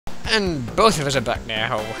And both of us are back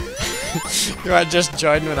now. You might just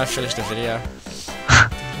join when I finish the video.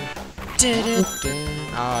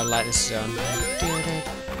 Oh, I like this zone.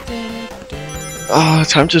 Oh,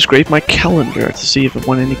 time to scrape my calendar to see if I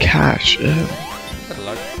won any cash. Good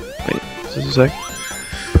luck. Wait, just a sec.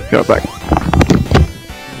 Be right back.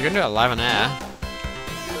 You're gonna do it live on air.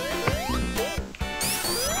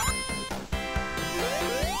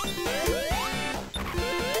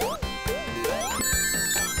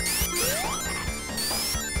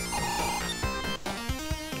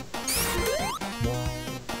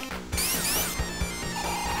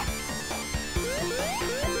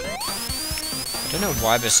 I don't know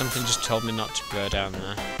why, but something just told me not to go down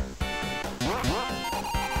there.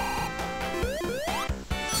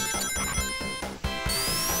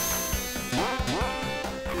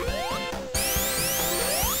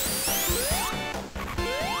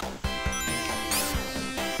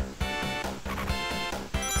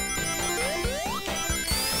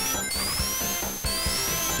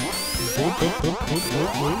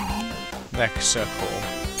 That's so cool.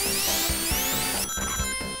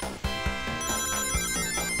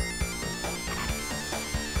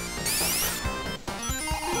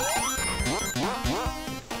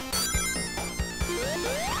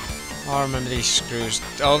 I remember these screws.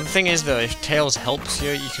 Oh, the thing is though, if Tails helps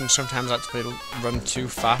you, you can sometimes actually run too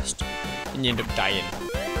fast and you end up dying.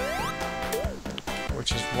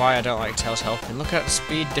 Which is why I don't like Tails helping. Look at the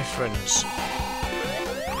speed difference.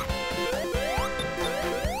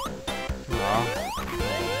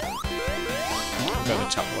 I'll go the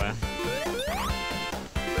top way.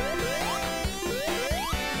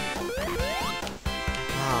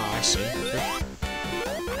 Ah, I see.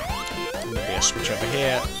 Maybe a switch over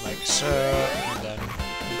here, like so, and then I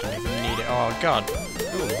don't even need it. Oh god.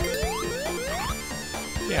 Ooh.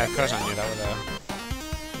 Yeah, of course I knew that was a...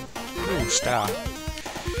 Ooh, star.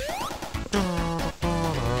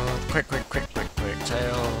 Quick, quick, quick, quick, quick,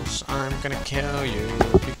 Tails. I'm gonna kill you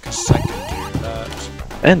because I can do that.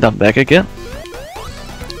 And I'm back again.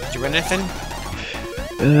 Did you win anything?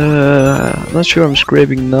 I'm not sure I'm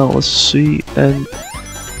scraping now. Let's see. And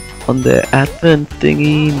on the advent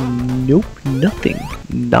thingy, nope, nothing.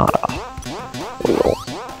 Nada. Oh.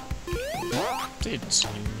 It's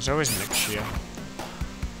always next year.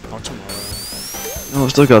 Or tomorrow. Oh,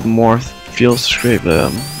 I've still got more fields to scrape.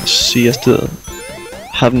 See, I still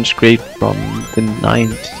haven't scraped from the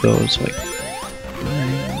 9th, so it's like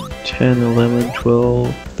 9, 10, 11,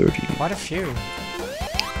 12, 13. Quite a few.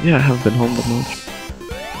 Yeah, I haven't been home that much.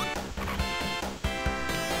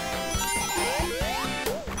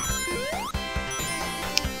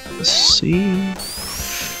 Let's see.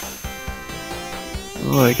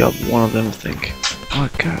 Oh, I got one of them, I think. Oh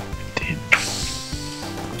god damn.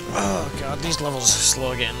 Oh god, these levels are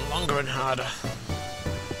slow getting longer and harder.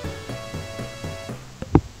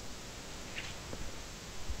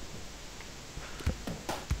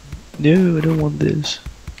 No, I don't want this.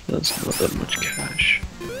 That's not that much cash.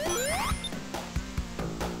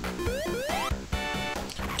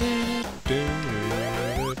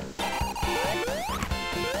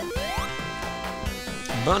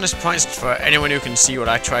 Bonus points for anyone who can see what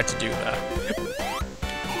I tried to do there.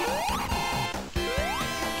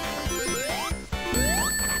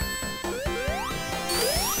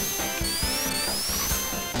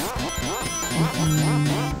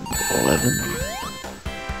 Mm-hmm. 11.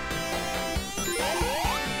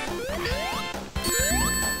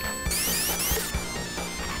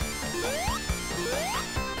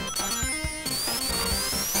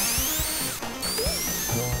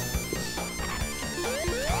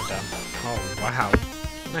 Oh, wow.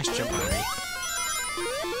 Nice jump, Henry.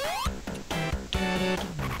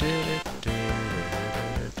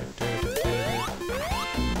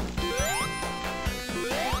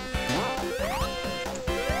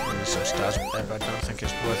 There's some stars up there, but I don't think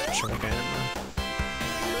it's worth trouble getting it now.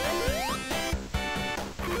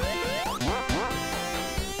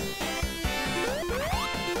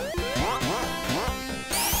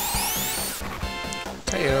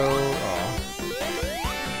 Heyo! Oh.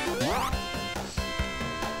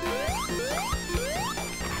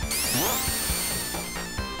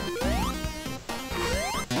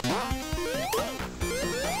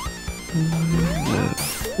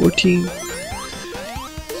 14.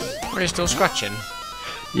 Are you still scratching?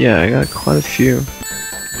 Yeah, I got quite a few.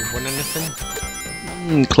 You won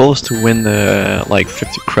anything? Close to win the like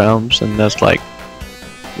 50 crowns, and that's like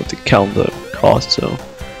what the calendar cost. So,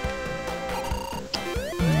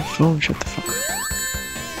 phone, shut the fuck up.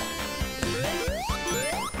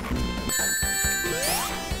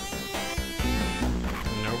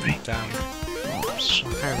 Nope, damn. I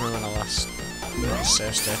can't remember when I last Not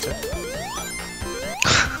save stated.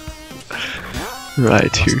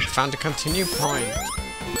 Right, dude. Found a continue point.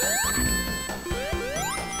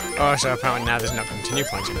 Oh, so apparently now there's no continue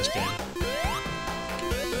points in this game.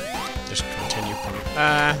 Just continue point.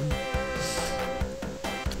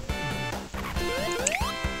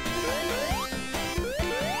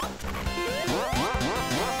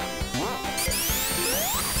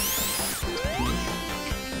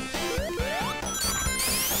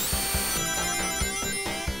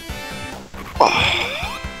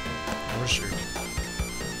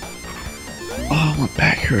 Oh, my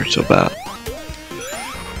back hurts so bad.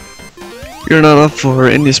 You're not up for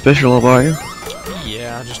any special, are you?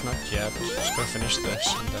 Yeah, just not yet. Just gonna finish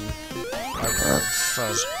this and then I'll go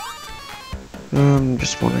fuzz. I'm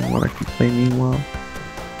just wondering what I can play meanwhile.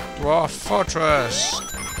 Dwarf Fortress!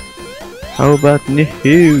 How about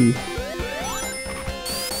Nihu?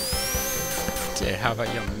 Dear, how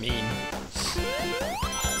about your mean?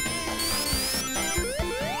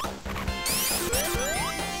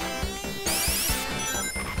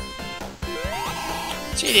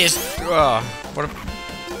 Genius! Oh, what a...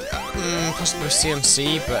 possibly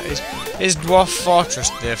CMC, but is Dwarf Fortress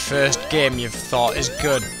the first game you've thought is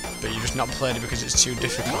good, but you've just not played it because it's too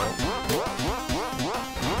difficult?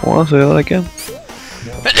 Wanna say that again?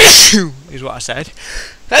 Is what I said.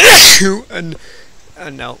 and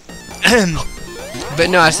no. But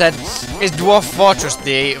no, I said, is Dwarf Fortress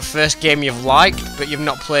the first game you've liked, but you've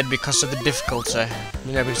not played because of the difficulty?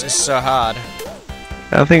 You know, because it's so hard.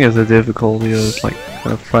 I think it's the difficulty is like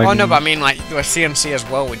kind of frightening. Oh no, but I mean like the CMC as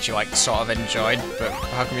well, which you like sort of enjoyed, but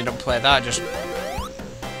how come you don't play that? Just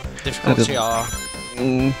difficulty or...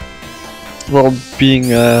 Well,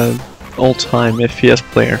 being a all-time FPS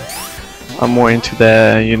player, I'm more into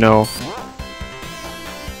the, you know...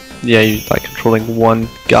 Yeah, you like controlling one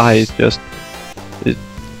guy is just...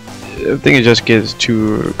 I think it just gets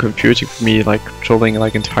too confusing for me, like controlling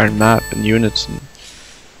like entire map and units and...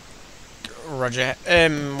 Roger.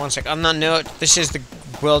 One sec. On that note, this is the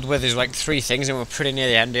world where there's like 3 things and we're pretty near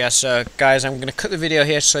the end here. So guys, I'm gonna cut the video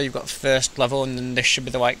here so you've got the first level and then this should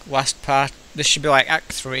be the like last part. This should be like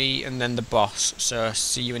Act 3 and then the boss. So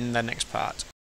see you in the next part.